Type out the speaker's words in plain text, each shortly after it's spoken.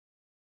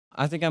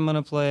I think I'm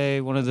gonna play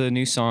one of the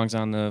new songs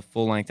on the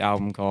full-length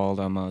album called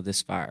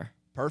 "This Fire."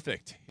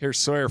 Perfect. Here's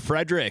Sawyer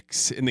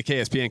Fredericks in the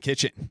KSPN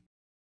kitchen.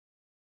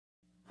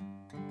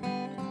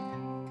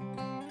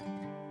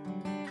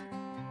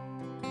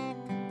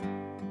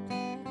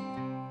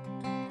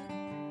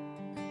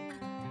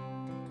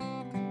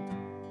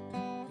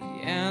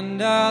 The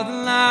end of the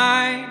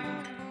line.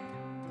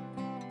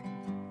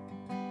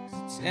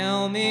 So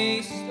tell me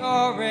a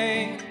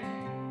story.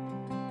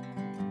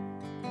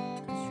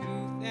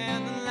 Truth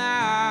and the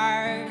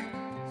lies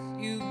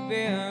you've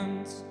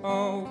been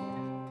told.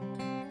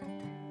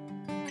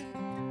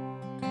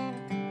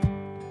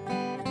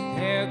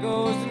 There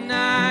goes the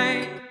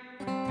night.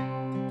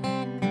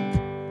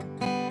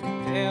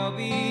 There'll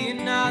be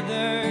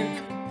another.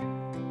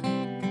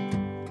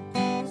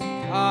 So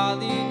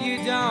darling, you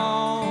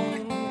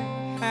don't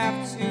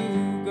have to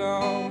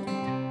go.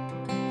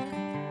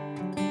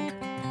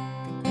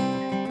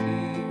 We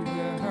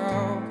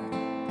will,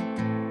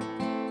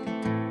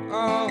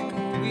 oh,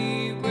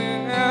 we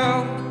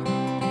will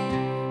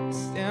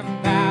stand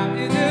by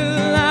to the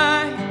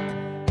line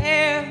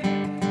and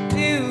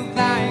live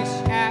like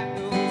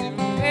shadows, and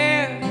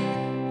where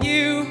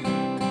you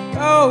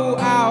go,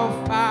 I'll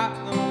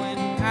follow,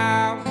 and I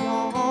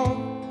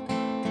won't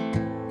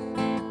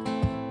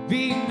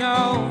be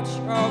no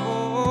trouble.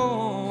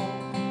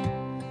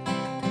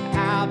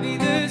 I'll be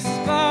the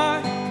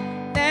spark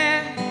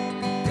that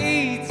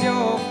leads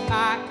your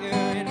fire,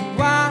 and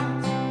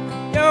watch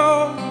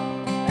your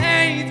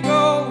flames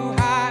go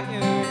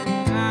higher,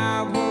 and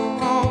I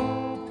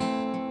won't,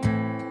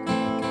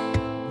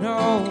 no,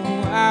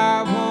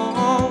 I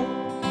won't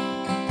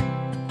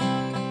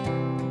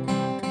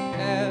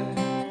let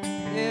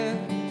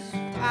this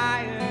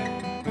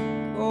fire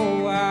go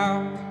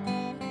out.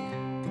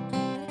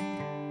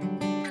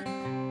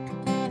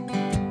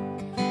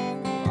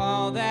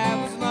 All that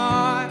was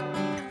lost,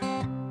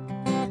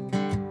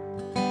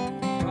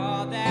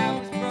 all that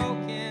was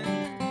broken,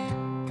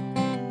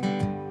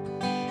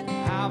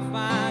 I'll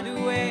find a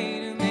way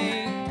to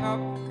make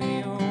up for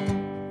your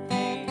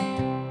pain.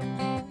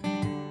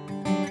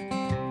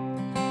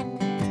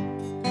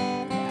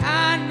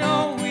 I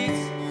know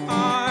it's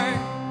hard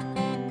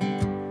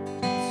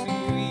to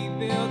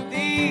rebuild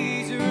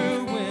these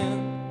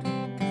ruins.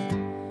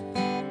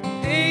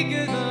 Think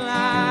of the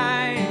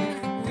life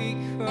we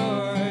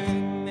could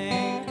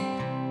make.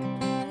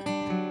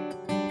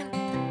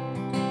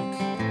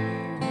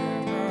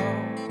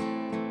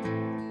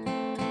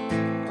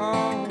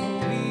 Oh,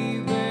 we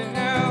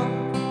will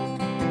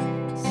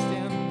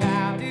stand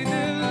by to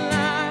the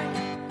light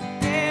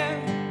and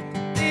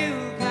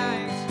live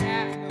like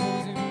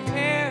shadows, and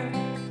where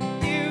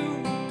you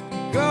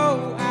go,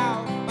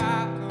 I'll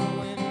follow,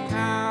 and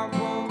I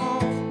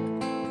won't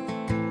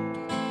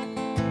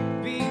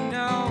be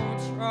no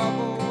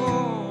trouble.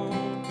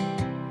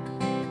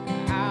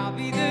 I'll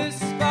be the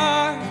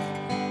spark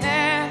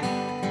that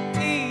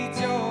leads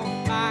your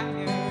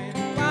fire,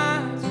 and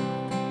watch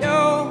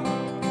your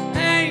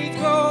flames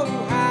go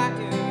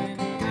higher,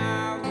 and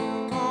I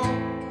won't,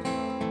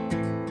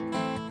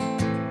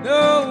 no,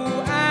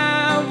 I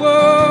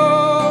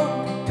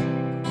won't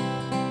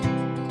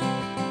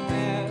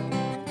let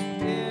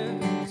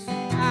this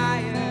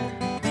fire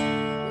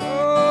go.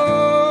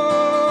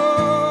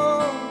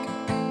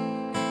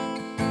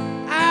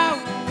 I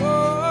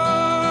won't,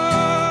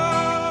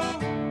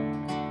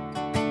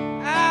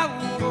 I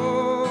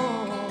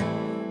won't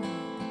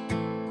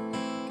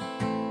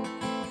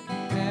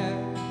let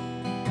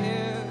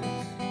this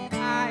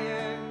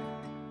fire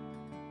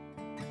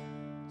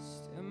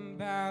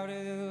stand out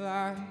of the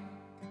light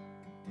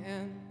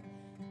and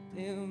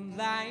live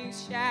like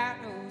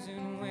shadows,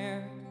 and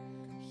where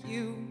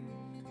you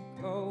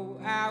go,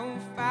 I'll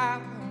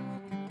follow,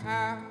 and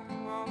I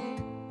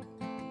won't,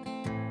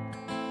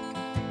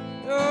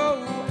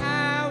 no,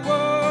 I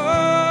won't.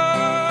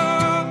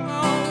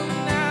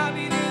 I'll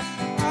be the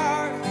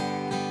spark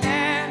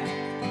that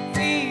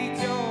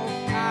feeds your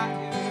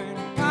fire, and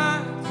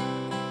watch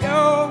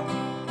your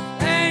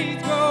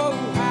flames go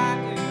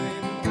higher,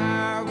 and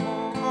I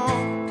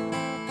won't,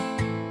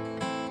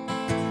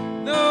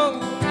 no,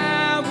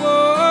 I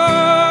won't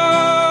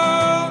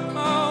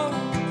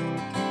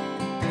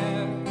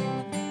let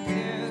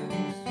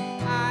this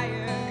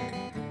fire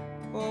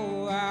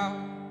go out.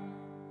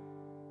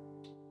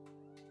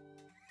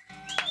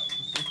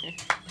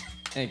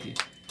 Thank you.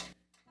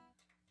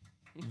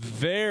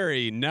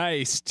 Very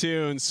nice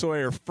tune,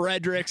 Sawyer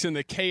Fredericks in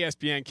the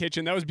KSPN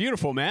kitchen. That was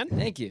beautiful, man.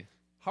 Thank you.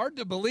 Hard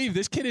to believe.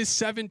 This kid is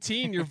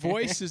 17. Your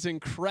voice is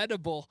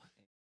incredible.